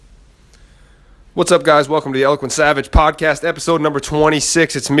What's up, guys? Welcome to the Eloquent Savage podcast, episode number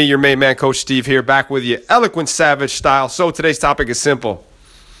 26. It's me, your main man, Coach Steve, here, back with you, Eloquent Savage style. So today's topic is simple: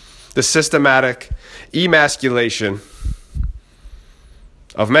 the systematic emasculation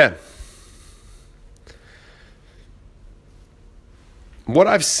of men. What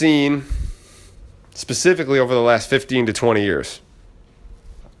I've seen specifically over the last 15 to 20 years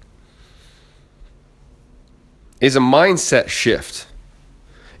is a mindset shift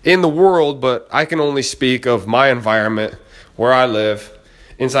in the world, but I can only speak of my environment where I live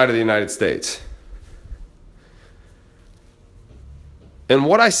inside of the United States. And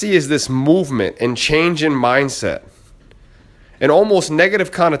what I see is this movement and change in mindset, an almost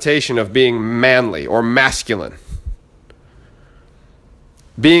negative connotation of being manly or masculine,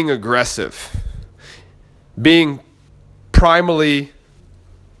 being aggressive, being primally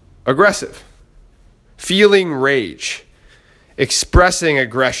aggressive, feeling rage, expressing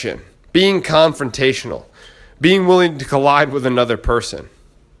aggression, being confrontational, being willing to collide with another person.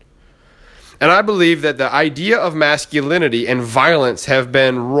 And I believe that the idea of masculinity and violence have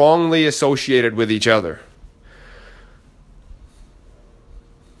been wrongly associated with each other.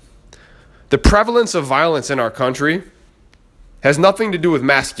 The prevalence of violence in our country has nothing to do with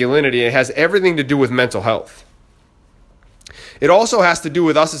masculinity. It has everything to do with mental health. It also has to do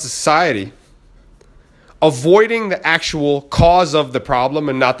with us as a society avoiding the actual cause of the problem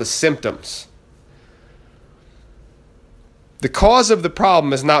and not the symptoms. The cause of the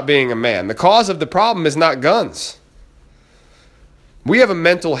problem is not being a man. The cause of the problem is not guns. We have a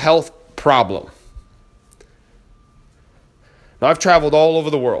mental health problem. Now, I've traveled all over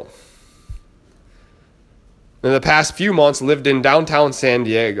the world. In the past few months, lived in downtown San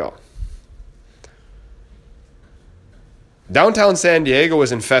Diego. Downtown San Diego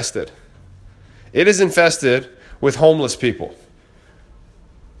is infested. It is infested with homeless people.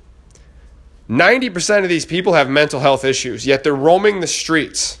 90% of these people have mental health issues, yet they're roaming the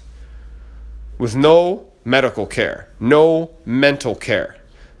streets with no medical care, no mental care.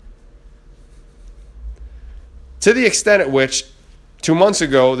 To the extent at which, 2 months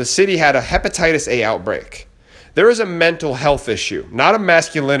ago, the city had a hepatitis A outbreak. There is a mental health issue, not a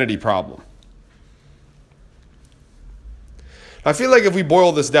masculinity problem. I feel like if we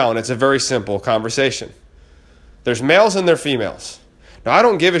boil this down, it's a very simple conversation. There's males and there's females. Now, I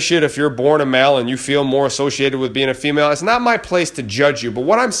don't give a shit if you're born a male and you feel more associated with being a female. It's not my place to judge you. But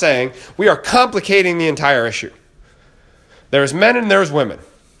what I'm saying, we are complicating the entire issue. There's men and there's women.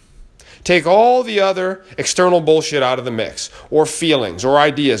 Take all the other external bullshit out of the mix, or feelings, or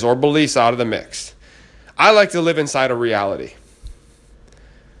ideas, or beliefs out of the mix. I like to live inside a reality.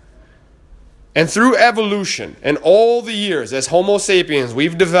 And through evolution and all the years as Homo sapiens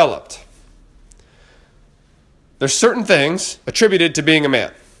we've developed, there's certain things attributed to being a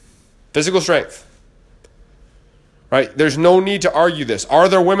man. Physical strength. Right? There's no need to argue this. Are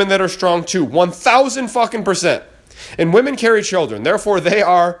there women that are strong too? 1,000%. And women carry children. Therefore, they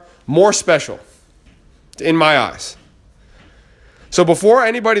are more special in my eyes. So before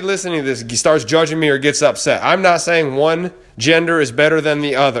anybody listening to this starts judging me or gets upset, I'm not saying one gender is better than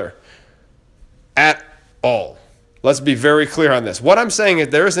the other. At all. Let's be very clear on this. What I'm saying is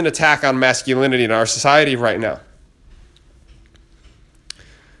there is an attack on masculinity in our society right now.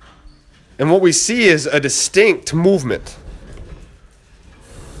 And what we see is a distinct movement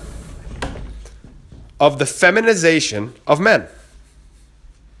of the feminization of men.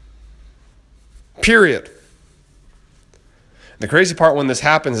 Period. The crazy part when this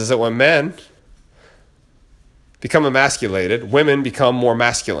happens is that when men become emasculated, women become more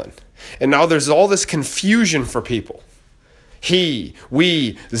masculine. And now there's all this confusion for people. He,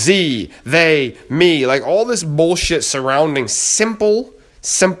 we, thee, they, me. Like all this bullshit surrounding simple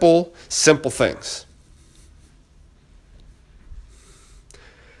things.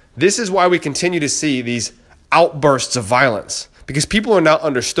 This is why we continue to see these outbursts of violence. Because people are not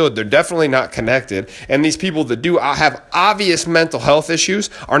understood. They're definitely not connected. And these people that do have obvious mental health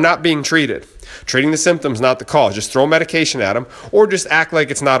issues are not being treated. Treating the symptoms, not the cause. Just throw medication at them or just act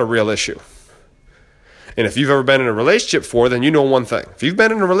like it's not a real issue. And if you've ever been in a relationship before, then you know one thing. If you've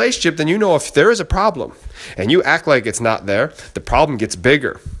been in a relationship, then you know if there is a problem and you act like it's not there, the problem gets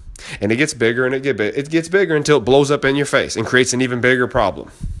bigger. And it gets bigger and it gets bigger until it blows up in your face and creates an even bigger problem.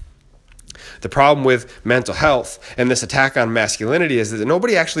 The problem with mental health and this attack on masculinity is that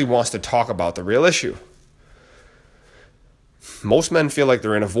nobody actually wants to talk about the real issue. Most men feel like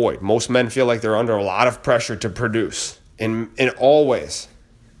they're in a void. Most men feel like they're under a lot of pressure to produce in all ways.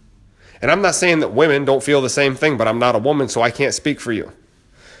 And I'm not saying that women don't feel the same thing, but I'm not a woman, so I can't speak for you.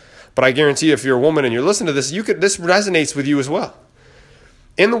 But I guarantee you, if you're a woman and you're listening to this, this resonates with you as well.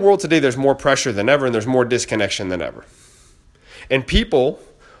 In the world today, there's more pressure than ever, and there's more disconnection than ever. And people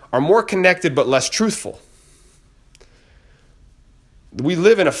are more connected but less truthful. We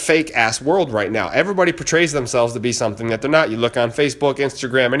live in a fake-ass world right now. Everybody portrays themselves to be something that they're not. You look on Facebook,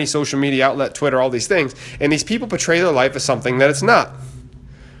 Instagram, any social media outlet, Twitter, all these things, and these people portray their life as something that it's not.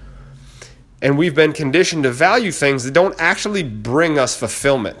 And we've been conditioned to value things that don't actually bring us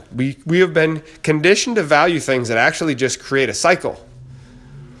fulfillment. We have been conditioned to value things that actually just create a cycle.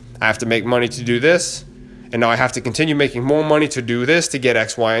 I have to make money to do this, and now I have to continue making more money to do this, to get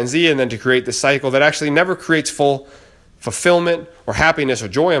X, Y, and Z, and then to create the cycle that actually never creates full fulfillment or happiness or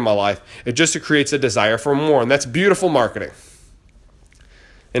joy in my life. It just creates a desire for more, and that's beautiful marketing.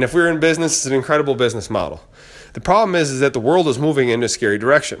 And if we're in business, it's an incredible business model. The problem is that the world is moving in a scary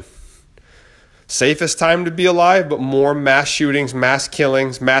direction. Safest time to be alive, but more mass shootings, mass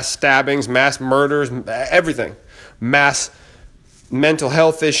killings, mass stabbings, mass murders, everything. Mass mental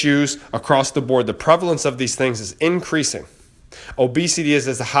health issues across the board. The prevalence of these things is increasing. Obesity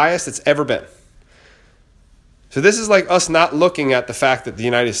is the highest it's ever been. So this is like us not looking at the fact that the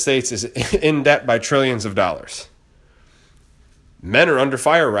United States is in debt by trillions of dollars. Men are under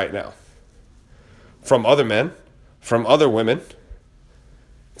fire right now. From other men, from other women,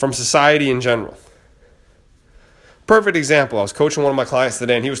 from society in general. Perfect example. I was coaching one of my clients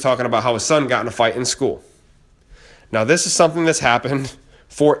today, and he was talking about how his son got in a fight in school. Now, this is something that's happened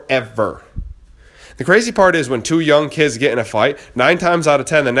forever. The crazy part is when two young kids get in a fight, 9 times out of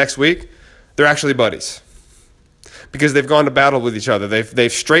 10 the next week, they're actually buddies. Because they've gone to battle with each other.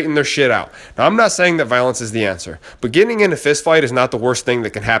 They've straightened their shit out. Now, I'm not saying that violence is the answer, but getting in a fist fight is not the worst thing that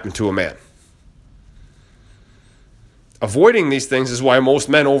can happen to a man. Avoiding these things is why most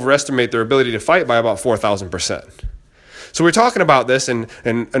men overestimate their ability to fight by about 4,000%. So we're talking about this in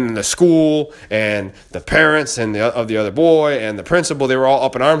the school, and the parents and of the other boy and the principal, they were all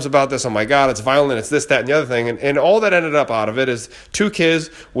up in arms about this. Oh my God, it's violent, it's this, that, and the other thing. And all that ended up out of it is 2 kids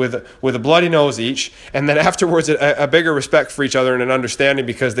with a bloody nose each, and then afterwards a bigger respect for each other and an understanding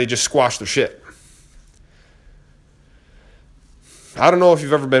because they just squashed their shit. I don't know if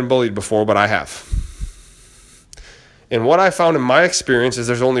you've ever been bullied before, but I have. And what I found in my experience is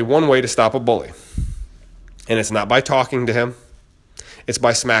there's only one way to stop a bully. And it's not by talking to him. It's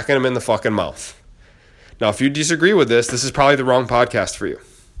by smacking him in the fucking mouth. Now, if you disagree with this, this is probably the wrong podcast for you.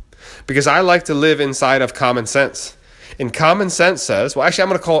 Because I like to live inside of common sense. And common sense says, well, actually, I'm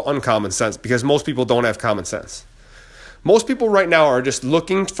going to call it uncommon sense because most people don't have common sense. Most people right now are just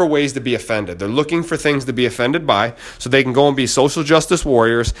looking for ways to be offended. They're looking for things to be offended by so they can go and be social justice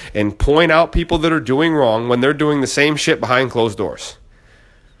warriors and point out people that are doing wrong when they're doing the same shit behind closed doors.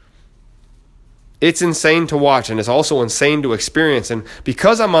 It's insane to watch, and it's also insane to experience. And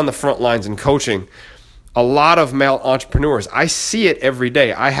because I'm on the front lines and coaching a lot of male entrepreneurs, I see it every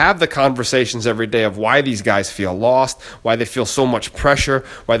day. I have the conversations every day of why these guys feel lost, why they feel so much pressure,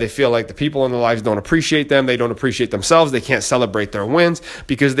 why they feel like the people in their lives don't appreciate them, they don't appreciate themselves, they can't celebrate their wins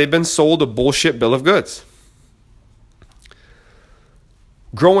because they've been sold a bullshit bill of goods.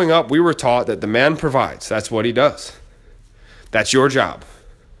 Growing up, we were taught that the man provides. That's what he does. That's your job.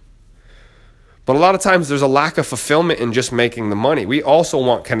 But a lot of times there's a lack of fulfillment in just making the money. We also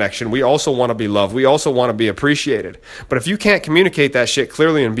want connection. We also want to be loved. We also want to be appreciated. But if you can't communicate that shit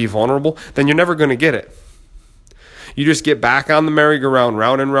clearly and be vulnerable, then you're never going to get it. You just get back on the merry-go-round,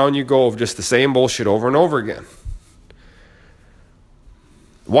 round and round you go of just the same bullshit over and over again.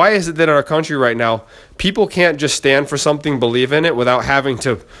 Why is it that in our country right now, people can't just stand for something, believe in it, without having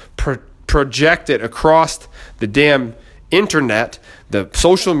to project it across the damn internet, the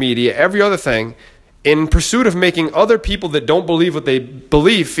social media, every other thing, in pursuit of making other people that don't believe what they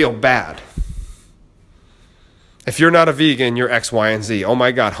believe feel bad? If you're not a vegan, you're X, Y, and Z. Oh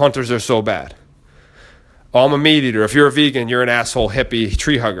my God, hunters are so bad. Oh, I'm a meat eater. If you're a vegan, you're an asshole, hippie,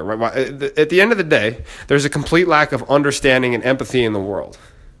 tree hugger. At the end of the day, there's a complete lack of understanding and empathy in the world.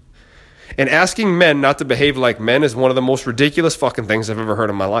 And asking men not to behave like men is one of the most ridiculous fucking things I've ever heard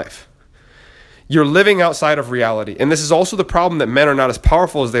in my life. You're living outside of reality. And this is also the problem that men are not as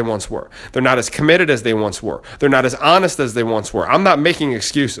powerful as they once were. They're not as committed as they once were. They're not as honest as they once were. I'm not making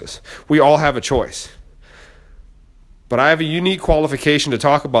excuses. We all have a choice. But I have a unique qualification to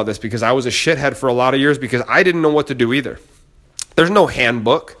talk about this because I was a shithead for a lot of years because I didn't know what to do either. There's no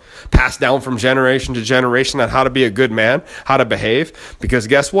handbook passed down from generation to generation on how to be a good man, how to behave. Because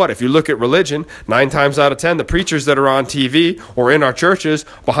guess what? If you look at religion, 9 times out of 10, the preachers that are on TV or in our churches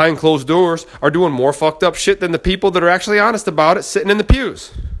behind closed doors are doing more fucked up shit than the people that are actually honest about it sitting in the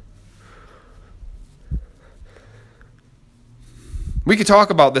pews. We could talk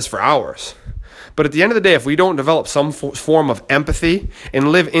about this for hours. But at the end of the day, if we don't develop some form of empathy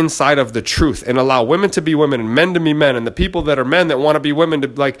and live inside of the truth and allow women to be women and men to be men and the people that are men that want to be women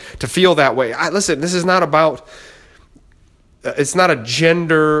to feel that way. Listen, this is not about, it's not a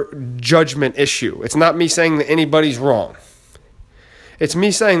gender judgment issue. It's not me saying that anybody's wrong. It's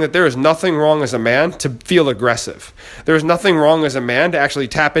me saying that there is nothing wrong as a man to feel aggressive. There is nothing wrong as a man to actually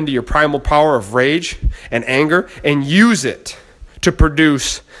tap into your primal power of rage and anger and use it to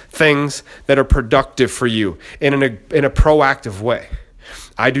produce things that are productive for you in a proactive way.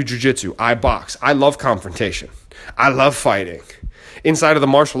 I do jiu-jitsu. I box. I love confrontation. I love fighting. Inside of the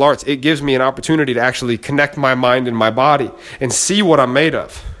martial arts, it gives me an opportunity to actually connect my mind and my body and see what I'm made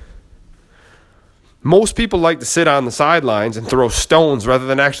of. Most people like to sit on the sidelines and throw stones rather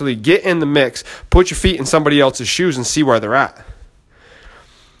than actually get in the mix, put your feet in somebody else's shoes and see where they're at.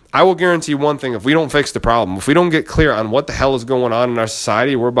 I will guarantee one thing: if we don't fix the problem, if we don't get clear on what the hell is going on in our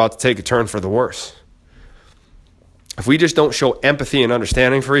society, we're about to take a turn for the worse. If we just don't show empathy and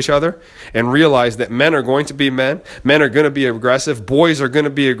understanding for each other and realize that men are going to be men are going to be aggressive, boys are going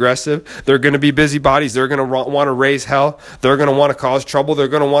to be aggressive, they're going to be busybodies, they're going to want to raise hell, they're going to want to cause trouble, they're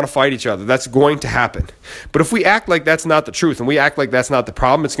going to want to fight each other. That's going to happen. But if we act like that's not the truth and we act like that's not the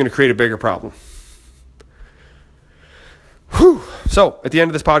problem, it's going to create a bigger problem. Whew. So, at the end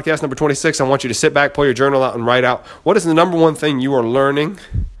of this podcast, number 26, I want you to sit back, pull your journal out, and write out what is the number one thing you are learning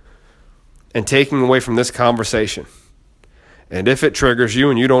and taking away from this conversation. And if it triggers you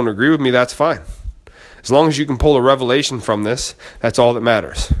and you don't agree with me, that's fine. As long as you can pull a revelation from this, that's all that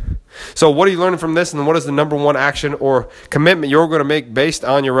matters. So what are you learning from this, and what is the number one action or commitment you're going to make based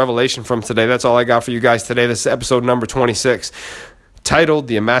on your revelation from today? That's all I got for you guys today. This is episode number 26, titled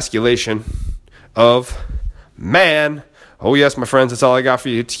The Emasculation of Man. Oh, yes, my friends, that's all I got for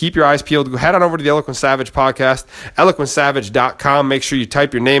you. To keep your eyes peeled, go head on over to the Eloquent Savage podcast, eloquentsavage.com. Make sure you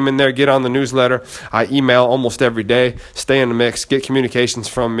type your name in there. Get on the newsletter. I email almost every day. Stay in the mix. Get communications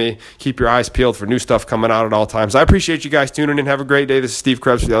from me. Keep your eyes peeled for new stuff coming out at all times. I appreciate you guys tuning in. Have a great day. This is Steve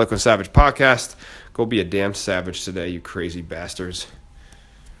Krebs for the Eloquent Savage podcast. Go be a damn savage today, you crazy bastards.